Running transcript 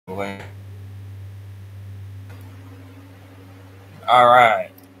way. All right.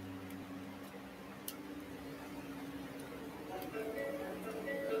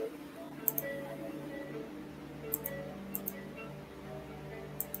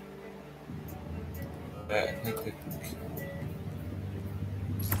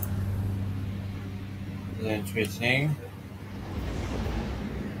 Interesting.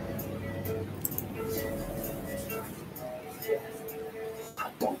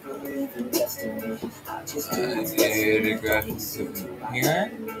 The graphics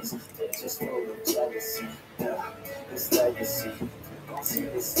here. This legacy, gon' see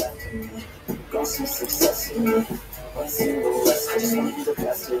this after me, gon' see success in me. Let's see the rest, just want you the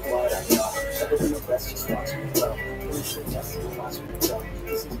best of what I know. Better than the rest, just watch me grow. Push the test and watch me go.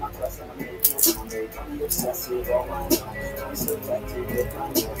 This is my quest, I'm making it. I'm obsessive, all I know. I'm selective with my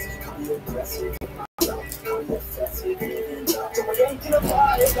notes. I'm aggressive with my routes. I'm offensive, giving up. So I ain't gonna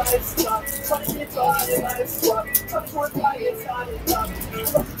buy it, life's tough. Trying to get by it, life's rough. Trying to work by it, not enough.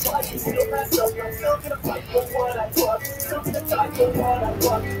 I'm up to try, you still mess up. I'm still gonna fight for what I love. Still gonna die for what I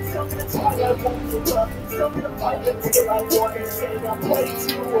love. Still gonna try, I won't give up. Still gonna fight until I want to say I'm way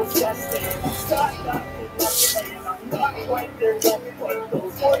too obsessed. And I'm stuck, nothing, and I'm not quite there yet. But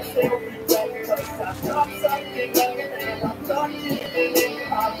those words, they'll be right. Cause I've got something and I'm not giving in.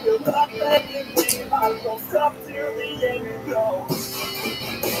 I will not let it win. I won't stop till the end. Go.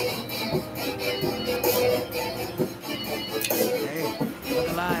 Hey, look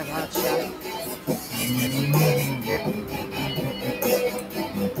alive, hotshot.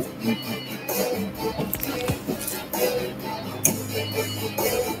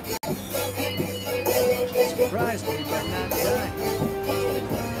 Surprised me by not dying.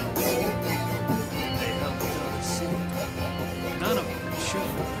 They helped build the city. None of them can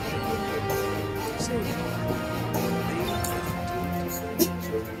shoot. Save them.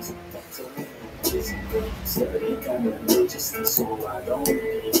 Study kind of religiously, so I don't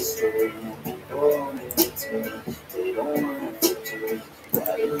need history. And people only need to me, they don't want victory.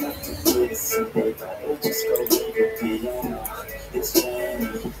 Bad enough to get a seat, they rather just go leave it be. And it's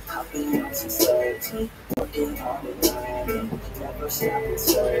Jenny, I've been on since 13, working hard and learning, never stopping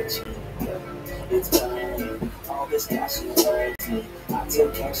searching. It's burning, all this cash and working. I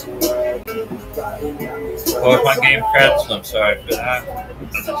take cash and working, writing down these words. Well, if my game crashed, I'm sorry for that. I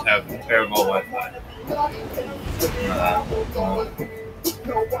just have terrible Wi-Fi.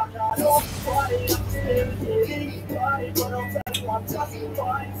 No, I'm not off Friday, I'm still getting by, but I'll tell you I'm just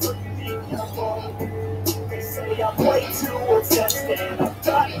fine, so you need your phone. They say I'm way too obsessed, and I've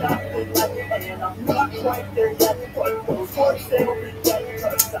got nothing left, and I'm not quite there yet, but those words, they'll be right,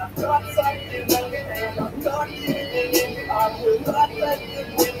 cause I've got something left, and I'm not giving in. I will not let it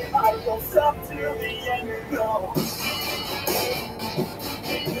win, I won't stop till the end. Go.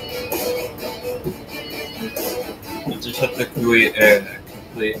 I just have to complete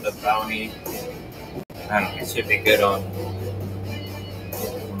the bounty. I don't know, it should be good on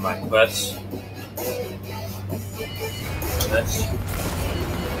my quest. This.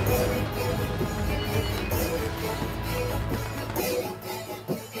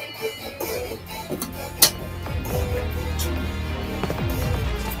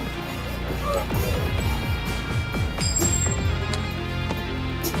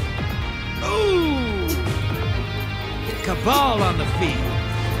 Cabal on the field.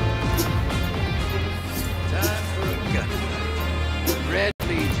 Time for a gunfight. Red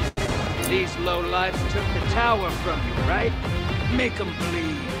Legion. These lowlifes took the tower from you, right? Make them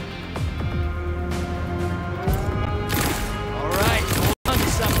bleed. All right, on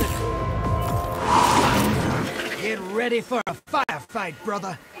something. Get ready for a firefight,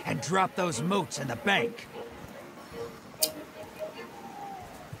 brother, and drop those moats in the bank.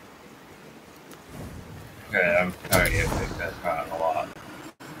 Okay, I'm sorry to pick that out a lot.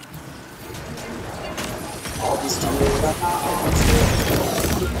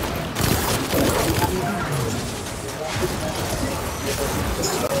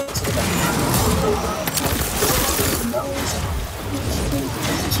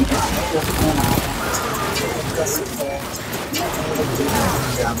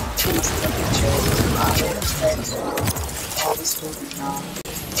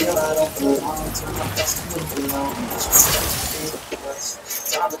 Till I don't belong to my best to belong.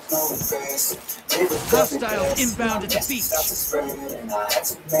 Hostiles inbound at the beach. And I had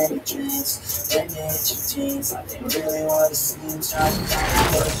too many dreams. Then you hit your teens. I didn't really want to seem trying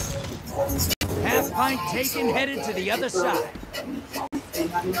to Half pint taken, headed to the other side. thing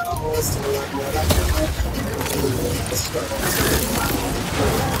I know is to learn what I'm doing.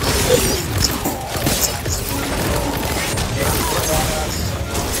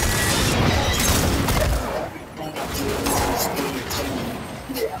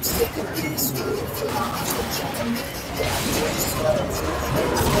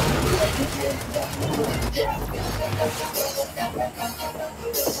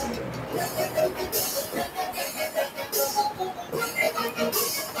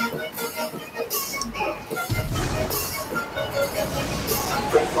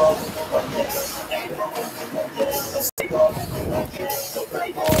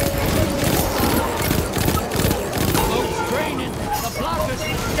 Float's draining. The blockers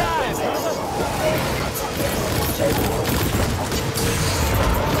will die, brother.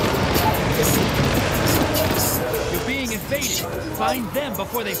 You're being invaded. Find them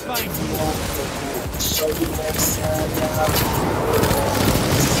before they find you.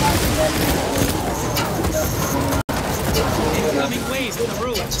 Incoming waves in the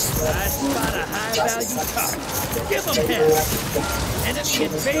ruins. I spot a high-value target. Give them hell. Enemy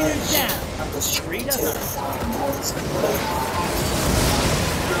invaders down. Free to hunt.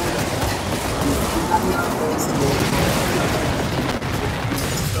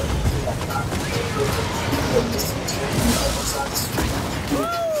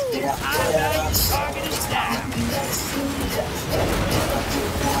 High-value target is down.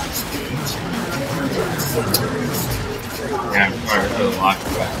 Yeah, I'm part of the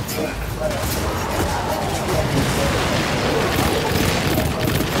lockback.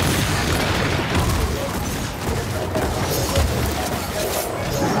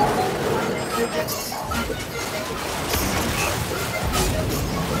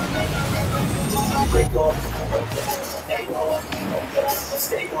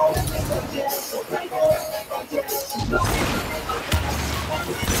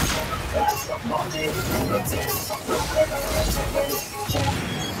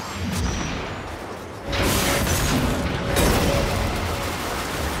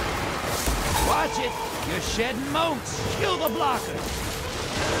 Watch it! You're shedding moats! Kill the blockers!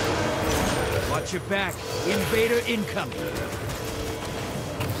 Watch your back! Invader incoming!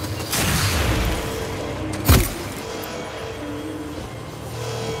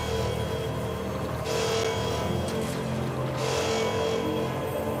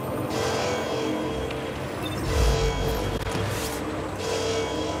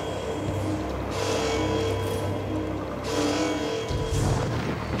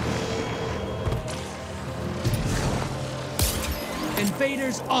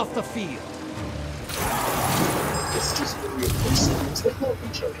 Invaders off the field. It's just really things that help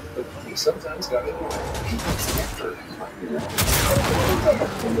each other, but you sometimes gotta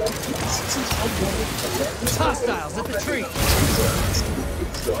Hostiles at the tree.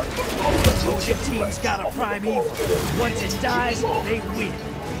 Both teams got a prime evil. Once it dies, they win.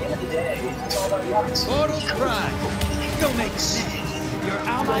 Portal's prime. Go make sense. Your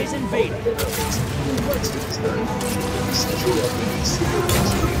allies invaded.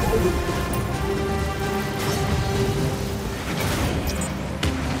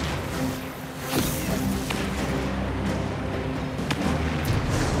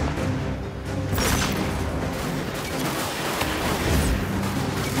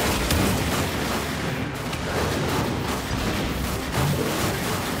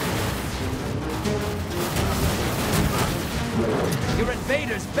 Your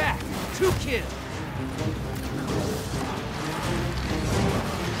invaders back. 2 kills.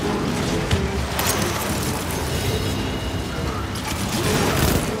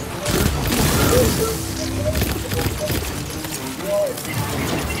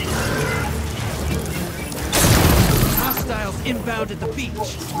 Hostiles inbound at the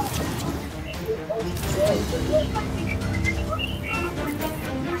beach.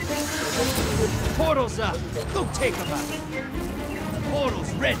 Portal's up. Go take them out.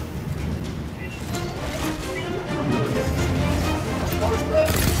 Portal's ready.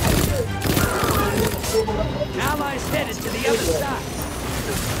 Allies headed to the other side.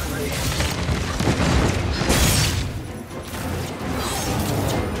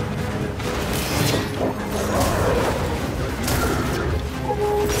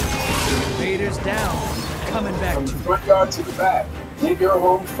 Invaders down. Coming back From to the front yard to the back, leave your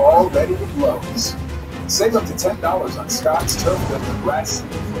home fall ready with Lowe's. Save up to $10 on Scott's turf built with grass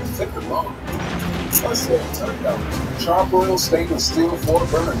for a thicker lawn. Plus, save $10. Char-broil stainless steel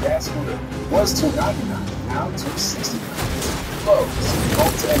 4-burner gas cooker was $2.99, now $2.69. Lowe's,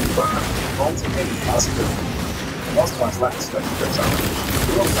 home to any burner, home to any possibility. Most plans last special trips on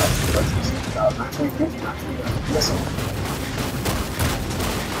real price purchase. Not $3.50, yes, sir.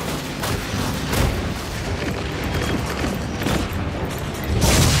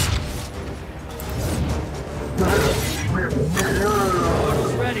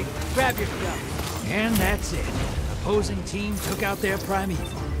 Portal's ready. Grab your gun. And that's it. Opposing team took out their prime evil.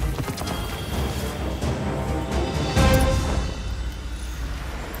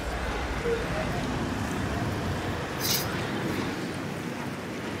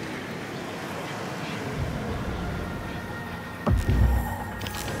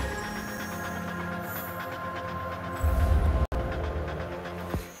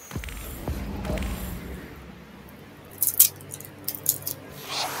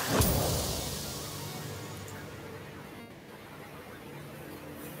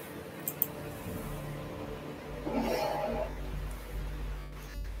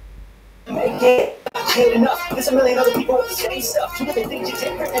 Yeah, good enough. There's a million other people with the same stuff. You really think you're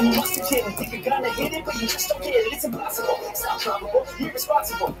different and you must be kidding. Think you're gonna hit it, but you just don't get it. It's impossible. It's not probable. You're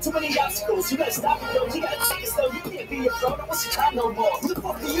irresponsible. Too many obstacles. You gotta stop it, though. You gotta take it slow. You can't be a pro. Don't waste your time no more. Who the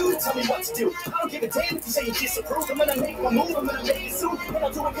fuck are you to tell me what to do? I don't give a damn if you say you disapprove. I'm gonna make my move. I'm gonna make it soon. And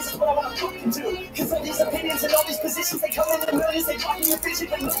I'll do it because it's what I wanna fucking do. Because all these opinions and all these positions, they come in the millions. They block your vision,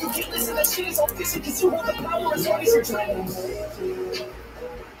 but no, you can't listen. That shit is all fiction because you hold the power as long as you're trying to make it.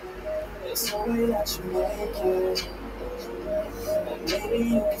 There's no way that you make it. And maybe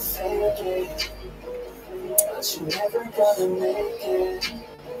you can fake it, but you're never gonna make it.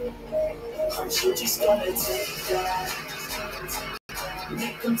 Aren't you just gonna take that?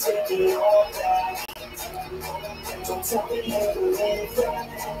 Make them take it all back. Don't tell me you believe that.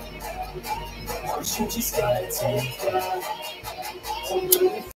 Aren't you just gonna take that? Or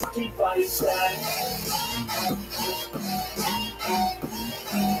really fucking fight back?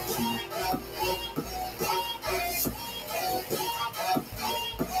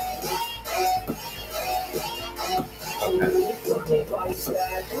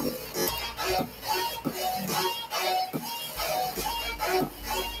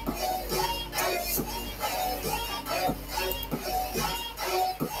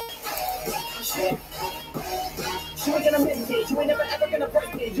 You ain't gonna make it, you ain't never ever gonna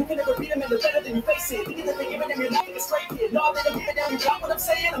break it. You can never beat them and they're better than you face it. Thinking that they're giving them your life, it's straight kid. No, they don't give it down, you got what I'm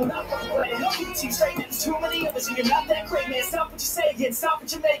saying? I'm not fucking playing. I'll keep it to you straight, there's too many others and you're not that great, man. Stop what you're saying, stop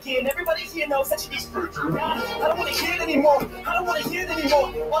what you're making. Everybody here knows that you need straight. I don't wanna hear it anymore, I don't wanna hear it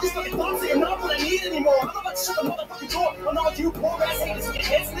anymore. All these fucking thoughts are not what I need anymore. I'm about to shut the motherfucking door on all you poor ass haters with your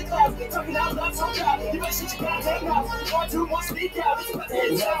heads in the clouds. Talking out loud so proud, you better shut your goddamn mouth. Far too much speak out, it's about to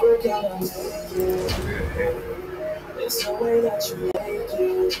head south. Never gonna make it. There's no way that you make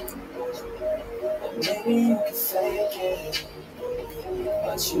it. And maybe you can fake it,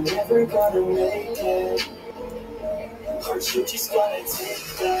 but you're never gonna make it. Aren't you just gonna take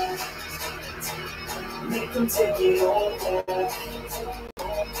that? Make them take it all back.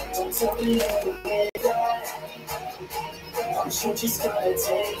 Don't tell me you believe that. Aren't you just gonna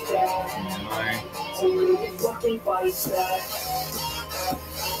take that? Or really fucking fight back?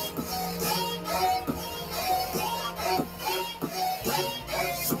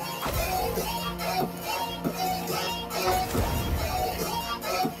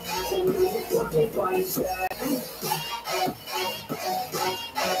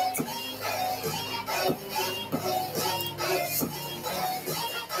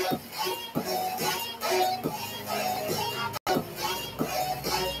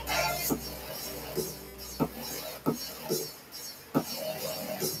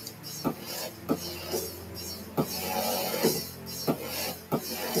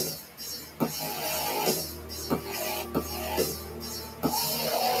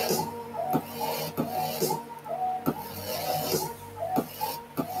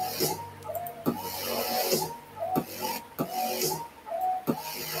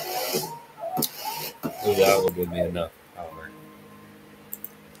 That will give me enough power.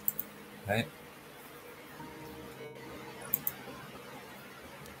 Right?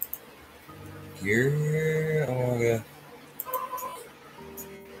 Gear. Oh my god.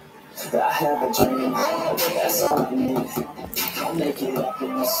 I have a dream, that's all I need. I'll make it up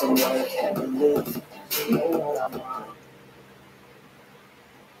in some work and live. You know what I want.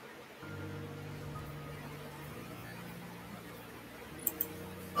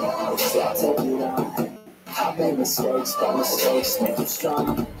 So I'll take it on. I've made mistakes, but mistakes make you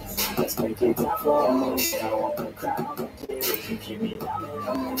strong. Let's make it down for a minute. I want the crowd. You keep me down in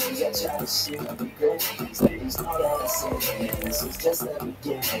the movies. I try to shit up be great. These ladies know that I say it. This is just the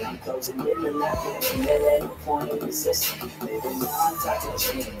beginning. I'm closing in the left and there ain't no point in resisting. Living on top of the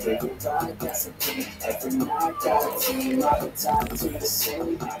dream. Take it back, that's a thing. Every night, got a team. All the time to the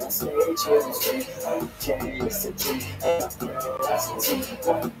city. On stage, with street. Okay, it's a dream. And I'm proud, that's a team.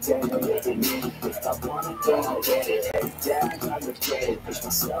 One day, look at me. If I want it, then I'll get it. Every day, I regret it. Push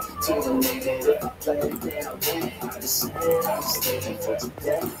myself to the limit. If I play it, then I'll win it. I just say it, I just stay it for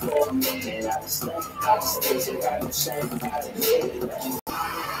today. For a minute, I just stay it. I don't shame, I didn't hit it.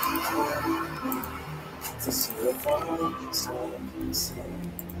 To see the fun, so I'm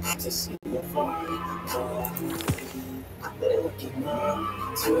to see the fun, they're looking up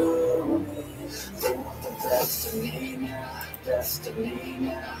to me. They want the best of me now, best of me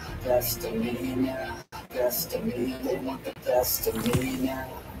now, best of me now, best of me. They want the best of me now,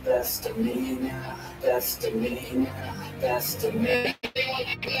 best of me now, best of me now, best of me. They want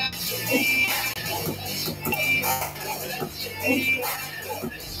the best of me.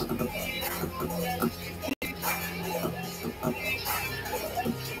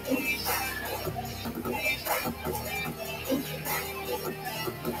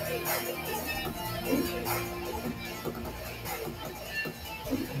 I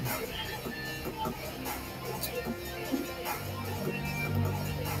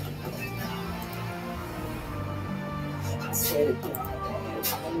swear to God,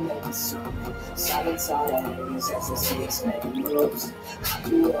 I'm making some silence all the haters as I see us making moves. I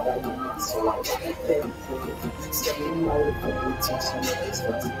do what I want, so I got it very good. Staying motivated, teaching niggas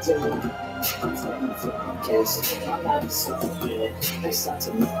what to do. I'm taking focus, my life is so good. Next time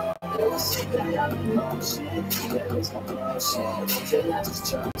tomorrow, they'll see that I'm in motion. There is no motion, then I just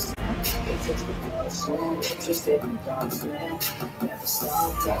trust. It's just the motion, just taking confidence. Never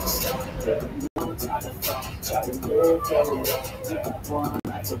stop, never stop, never know, time to fall. Try to live, tell it all. One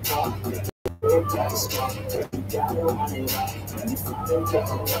night to fall. Live, try to strong. You gotta want it all. When you find it, take it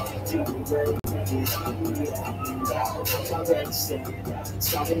all. You be ready, take it all. I'm ready to stand out.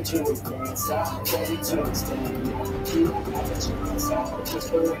 Starting to advance. I'm ready to extend. You don't have a chance. I'm just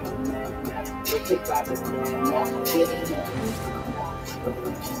for real, man. Take it by the man. I'm getting it.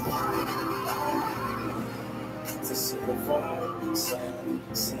 To see the fire,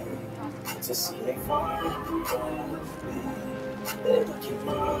 to see the fire, they looking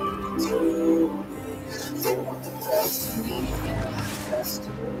on to me. They want the best of me, best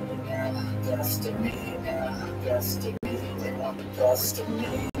of me, best of me, best of me. They want the best of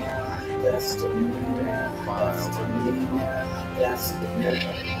me, best of me, best of me, best of me,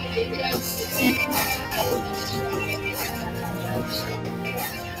 best of me.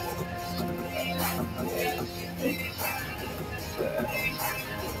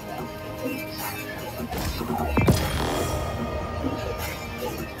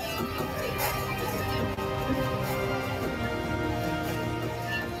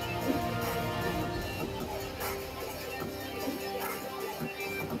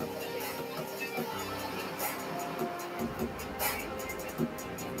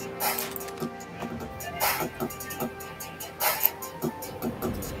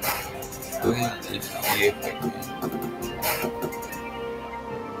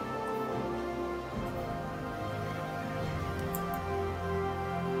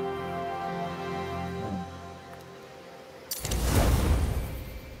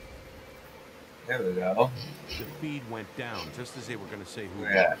 There we go. The feed went down just as they were going to say who.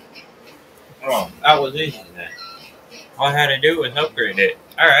 Yeah. Oh, that was easy then. All I had to do was upgrade it.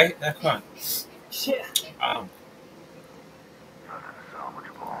 Alright, that's fine. Shit.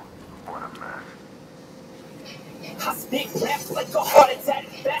 I speak raps like a heart attack.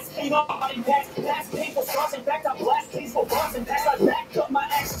 That's ain't all body back. That's painful scars. In fact, I blast peaceful bars. And back, I back up my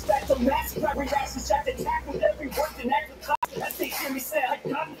actions. Back to max. Grab reactions. Jack attack with every word and act with class. As they hear me say, I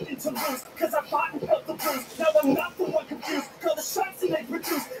got nothing to lose. Cause I fought and felt the bruise. Now I'm not the one confused. Call the shots and they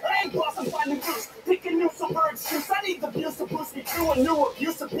produce. I ain't boss, I'm finding boost. Picking new super excuse. I need the views to boost me through a new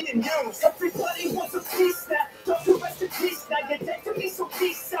abuse of being used. Everybody wants a piece now. Don't you rest in peace now. You're dead to me, so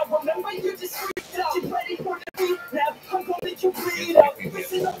peace out. Remember, you just freaked out. You ready for the beat now? I'm gonna make you bleed out.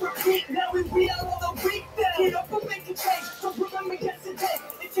 Listen up, repeat now. And we out all the week now. Get up and make a change. Don't remember yesterday.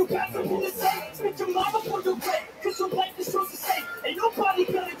 If you got something to say, speak your mind before you break. Cause your life is so the same. Ain't nobody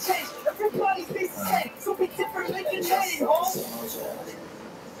gonna change. Everybody's the same. So be different, make a change.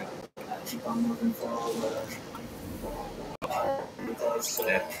 Keep on moving forward.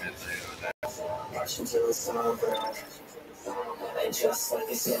 March until it's over. And just like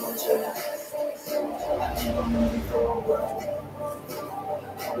a soldier, I keep on moving forward.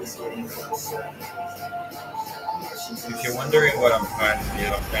 Always getting closer. If you're wondering what I'm trying to do,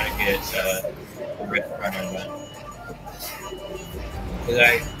 I'm trying to get a Rift Runner done. Because I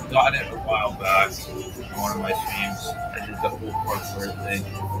got it a while back on one of my streams. I did the whole parkour thing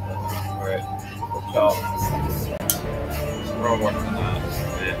for it. So, we're working on that.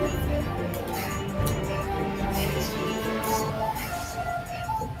 Yeah.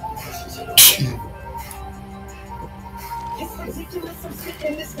 It's ridiculous, I'm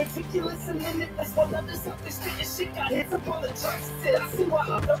sitting this ridiculous and limitless. While others out there spitting shit, got hits up on the charts. I see why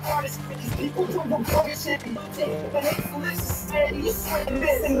other artists fit these people don't go broke shit. But it's delicious, man, you swear to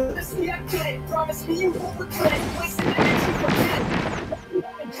this. And honestly, I get it. Promise me you won't regret it. Wasting energy for it.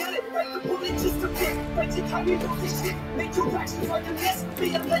 I get it, break the bullet just a bit. But you tell me know this shit. Make your actions like a mess.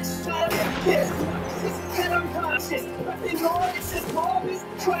 Be a legend, try to make this. That I'm conscious. Nothing honest is promise.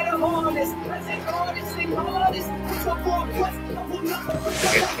 Try to harness. As an artist, they honest. It's a wrong quest. I will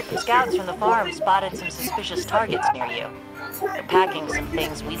not. Scouts from the farm spotted some suspicious targets near you. They're packing some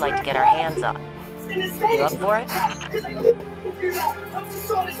things we'd like to get our hands on. You up for it? I'm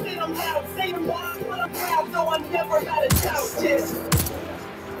just honest and I'm loud. Saying why, but I'm proud. Though I never had a doubt. Yes.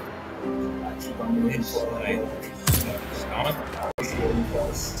 I keep on moving forward.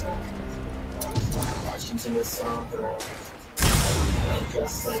 close. Marching to the song,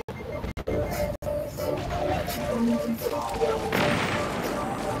 just like keep on moving forward.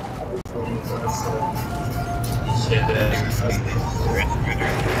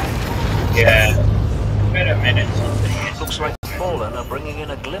 Yeah, wait a minute. It looks like Fallen are bringing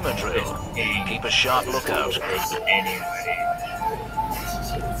in a glimmer drill. Keep a sharp lookout. Anybody.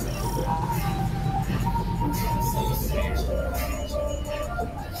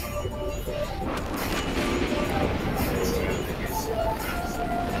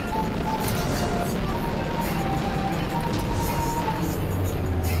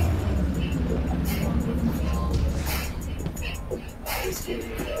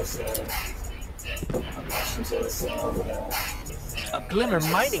 A glimmer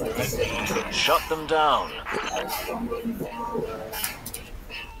mining rig. Shut them down.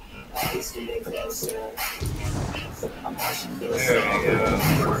 There we go.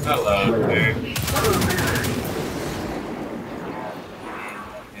 Hello, there.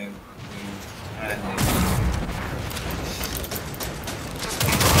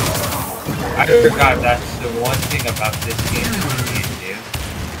 I forgot that's the one thing about this game that you can do.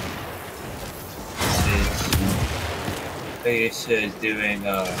 Is doing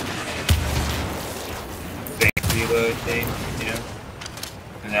fake reload thing, you know?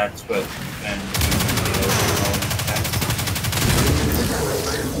 And that's what then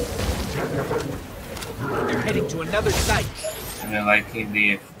They're heading to another site. and then like in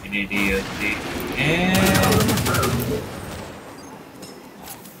the Infinity of the and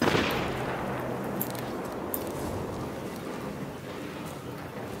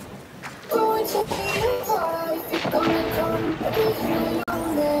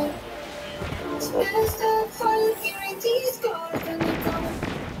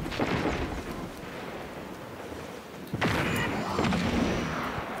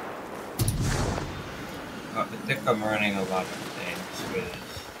I think I'm running a lot of things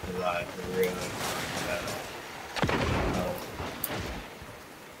with a lot of really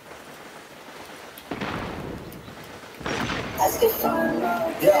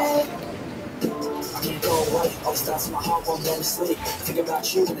Yeah. I can't go away. All the thoughts in my heart won't let me sleep. Think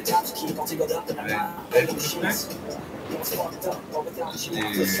about you and the times you keep on tangled up in my mind. Making the sheets. You was fucked up, but without you,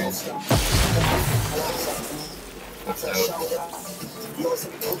 I feel so stuck. You always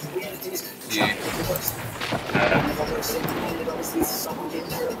have me go weird things. I never say the end, it always leads to someone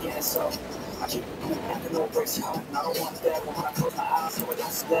getting hurt again. So I keep having no breaks, yo. And I don't want that. But when I close my eyes, no, I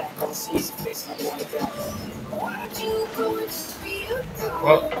don't see that. All I see is your face, and I don't want that. Why'd you go and speak?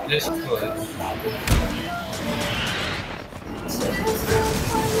 well, this could.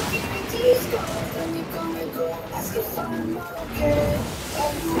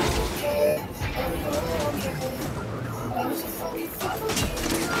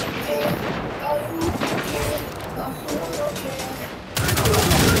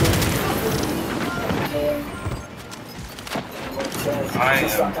 I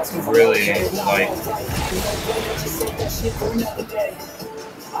am really like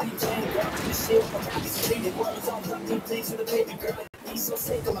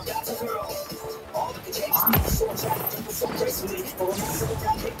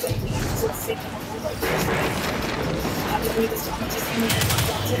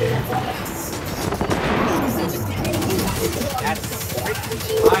That's a great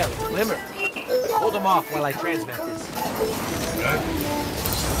pile of glimmer. Hold them off while I transmit this.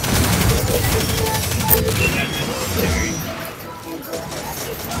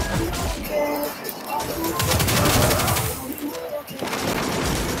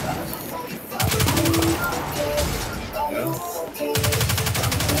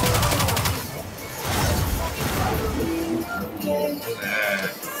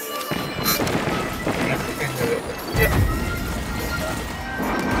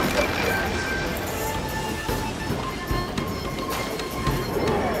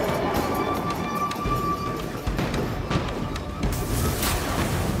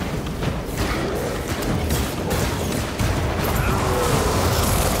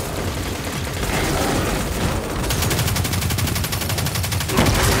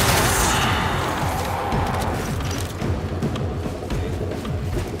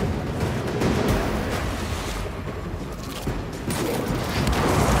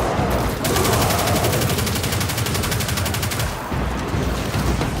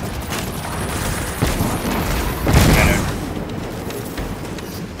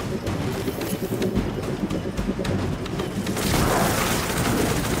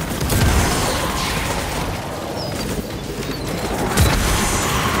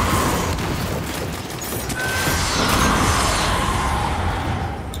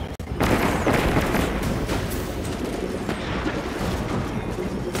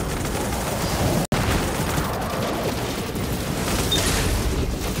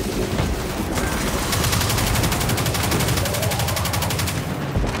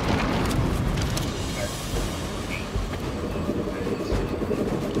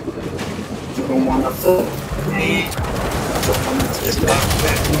 Giant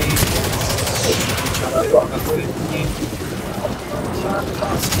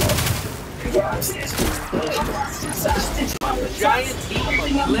heap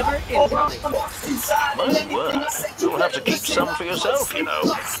of liver incoming. My word, you'll have to keep some for yourself, you know.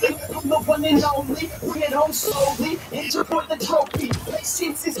 I'm the one and only, bring it home slowly. Enjoy the trophy,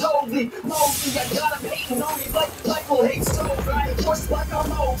 patience is holy. Moly, I got him hating on me like Michael hates Toby. Force like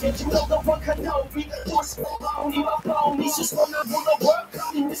I'm old, and you know the one Kenobi. Force baloney, my ponies just wanna rule the world.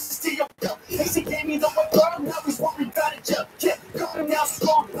 Coming, this is to your cup. Casey gave me the world, now he's worried about it. Yeah, coming out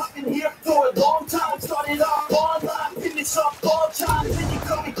strong. I've been here for a long time. Started off online, finished off all time. Then you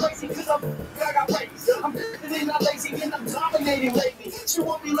call me crazy, cause I got praise. I'm better than I'm lazy, and I'm dominating lately. She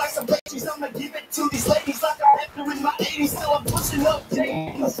want me like some babies, I'ma give it to these ladies like I have to in my 80s. Still I'm pushing up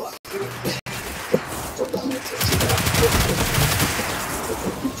days.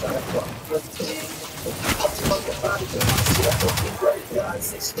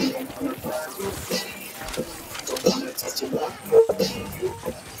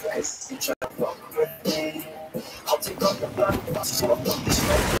 I'll take off the body, so I'm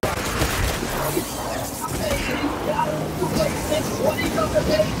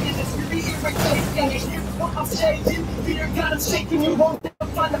what I'm saying, Peter got him shaking, you won't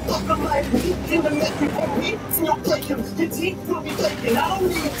never find a fucker like me. In the method for me, so you'll break him. Your teeth will be vacant. I don't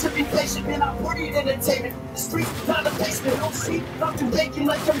need to be patient, man. I'm worried entertainment. The street, not a basement, don't see. I'm too vacant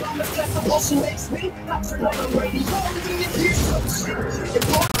like your mama's class emotion makes me. I turn on the radio, and hear some shit. You're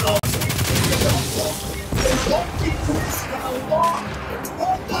born on me, you don't want me. You won't get this how long.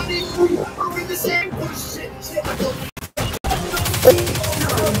 Nobody remembering the same bullshit. Yeah, I don't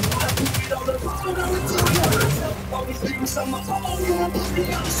always leaving some of my own, you won't put me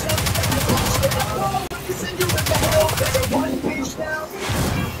on the shelf. Send you in the hell, better one page down.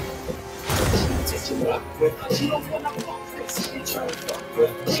 Take you up with you don't wanna fuck this, you try to fuck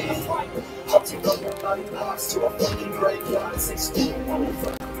with me. I'll take all your body parts to a fucking graveyard, 16 on the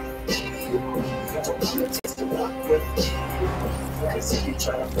front. Don't wanna taste the rock with me. Cause if you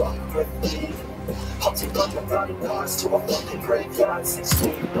try to fuck with me, I'll take all your body parts to a fucking graveyard, 16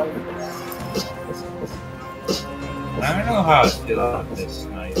 on the front. I don't know how to feel about this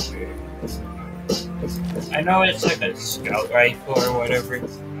sniper. I know it's like a scout rifle or whatever. I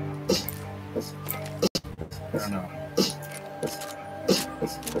don't know.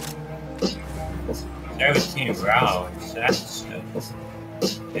 17 rounds, that's stuff.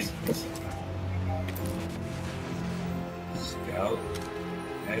 Okay. Scout.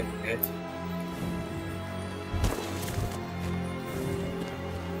 Okay, good.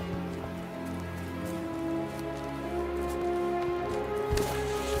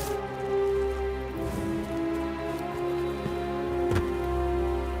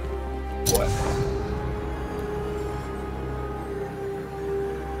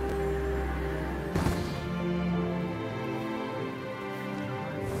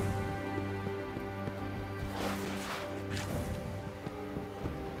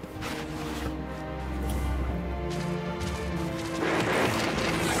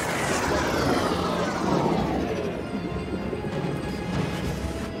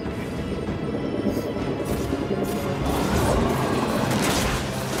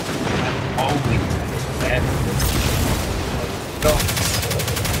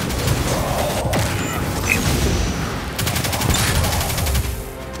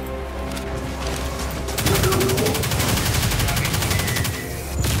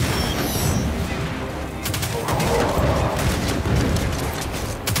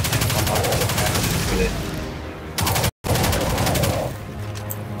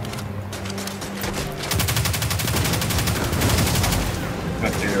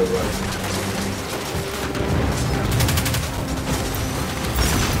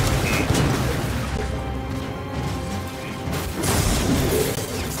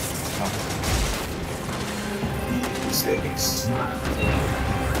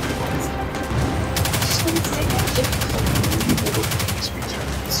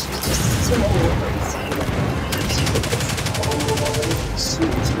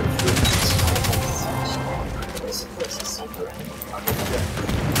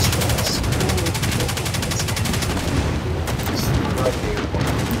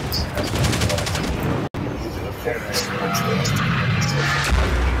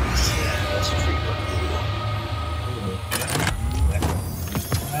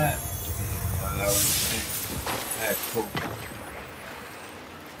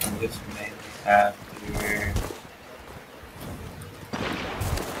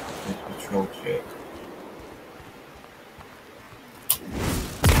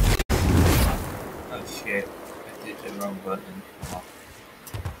 button off.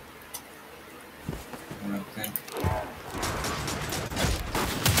 Okay.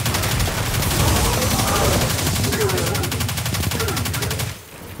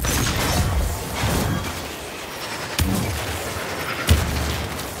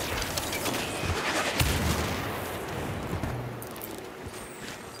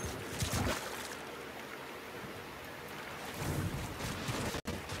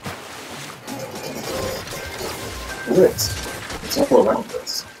 Risk. It's all around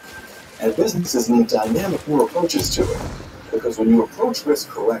us. And businesses need dynamic new approaches to it. Because when you approach risk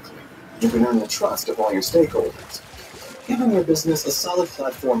correctly, you can earn the trust of all your stakeholders, giving your business a solid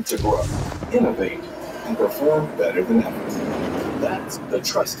platform to grow, innovate, and perform better than ever. That's the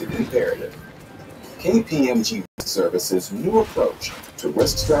trusted imperative. KPMG Services' new approach to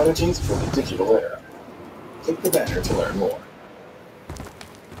risk strategies for the digital era. Click the banner to learn more.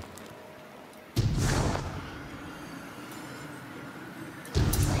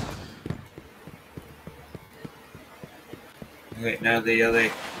 Okay, now the other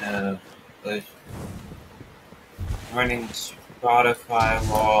was running Spotify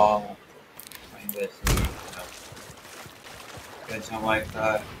while playing this. You guys don't like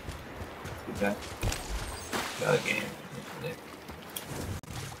that? Too bad. Got a game.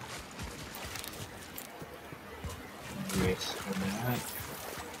 Erase that.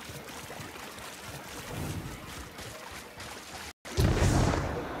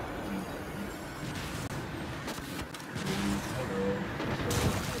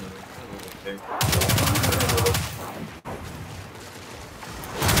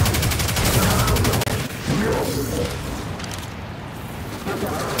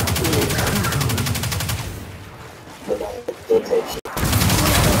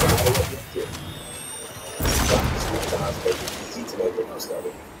 Easy to make the most of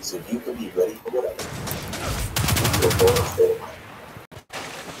it, so you can be ready for whatever. Before instead of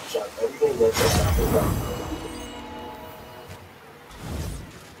shot everything that's a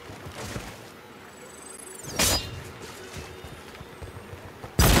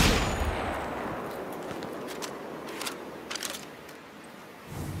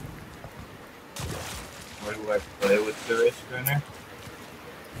Where do I play with the Risk Runner?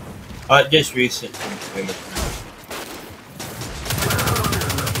 Just recently.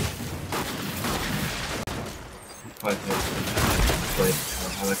 Quite good.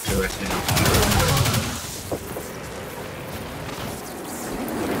 I like the rest of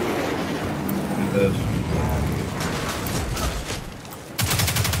those.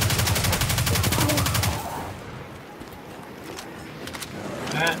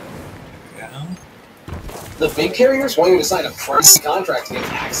 The big carriers want you to sign a pricey contract to get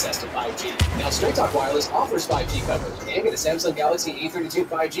access to 5G. Now, Straight Talk Wireless offers 5G coverage and get a Samsung Galaxy A32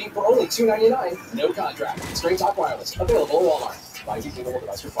 5G for only $299, no contract. Straight Talk Wireless, available at Walmart. 5G capable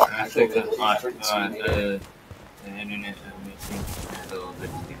device required. I think the internet missing a little bit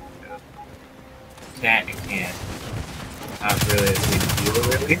too. Can't. Not really a big deal,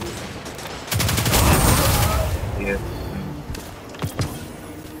 really. Yeah.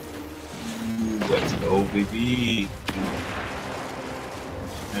 Let's go, baby.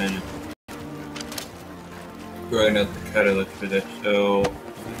 And growing up the catalyst for this, so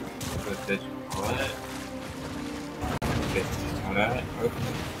put this on it. Get this on it.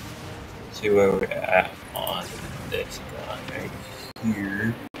 Okay. See where we're at on this guy right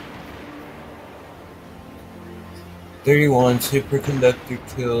here. 31 superconductor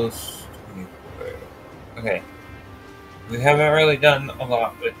kills. 24. Okay. We haven't really done a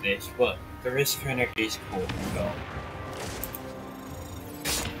lot with this, but the Risk Runner is cool, so.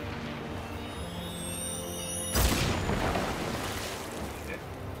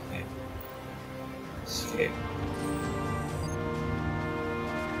 Okay. Escape.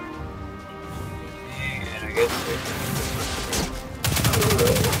 And I guess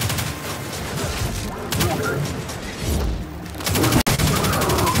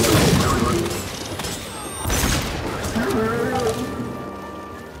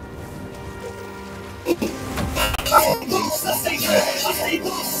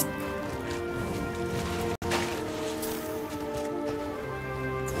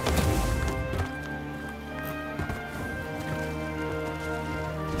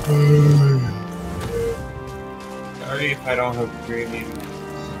sorry if I don't have premium.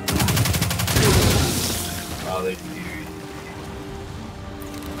 Probably do.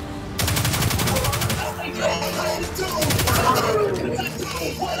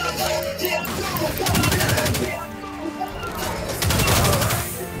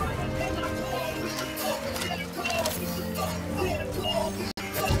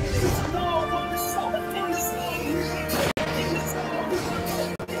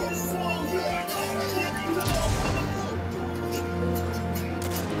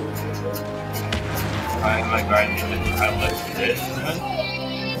 trying my garden to try to look for this one.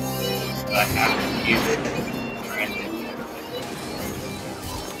 But I haven't used it.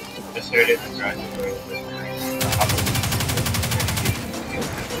 Just heard it from garden.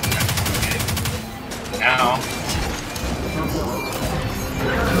 Now.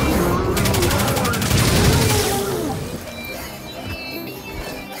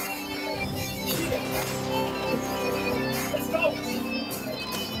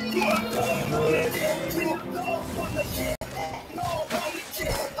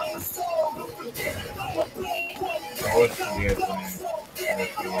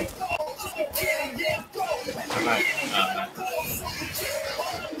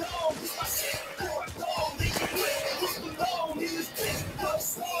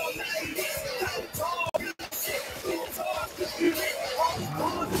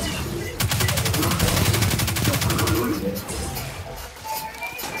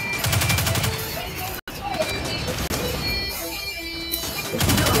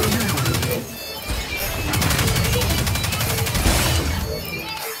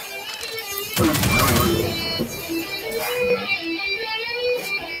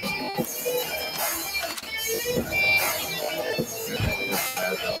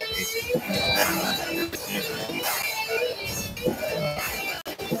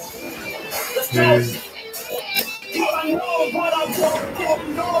 Let's go!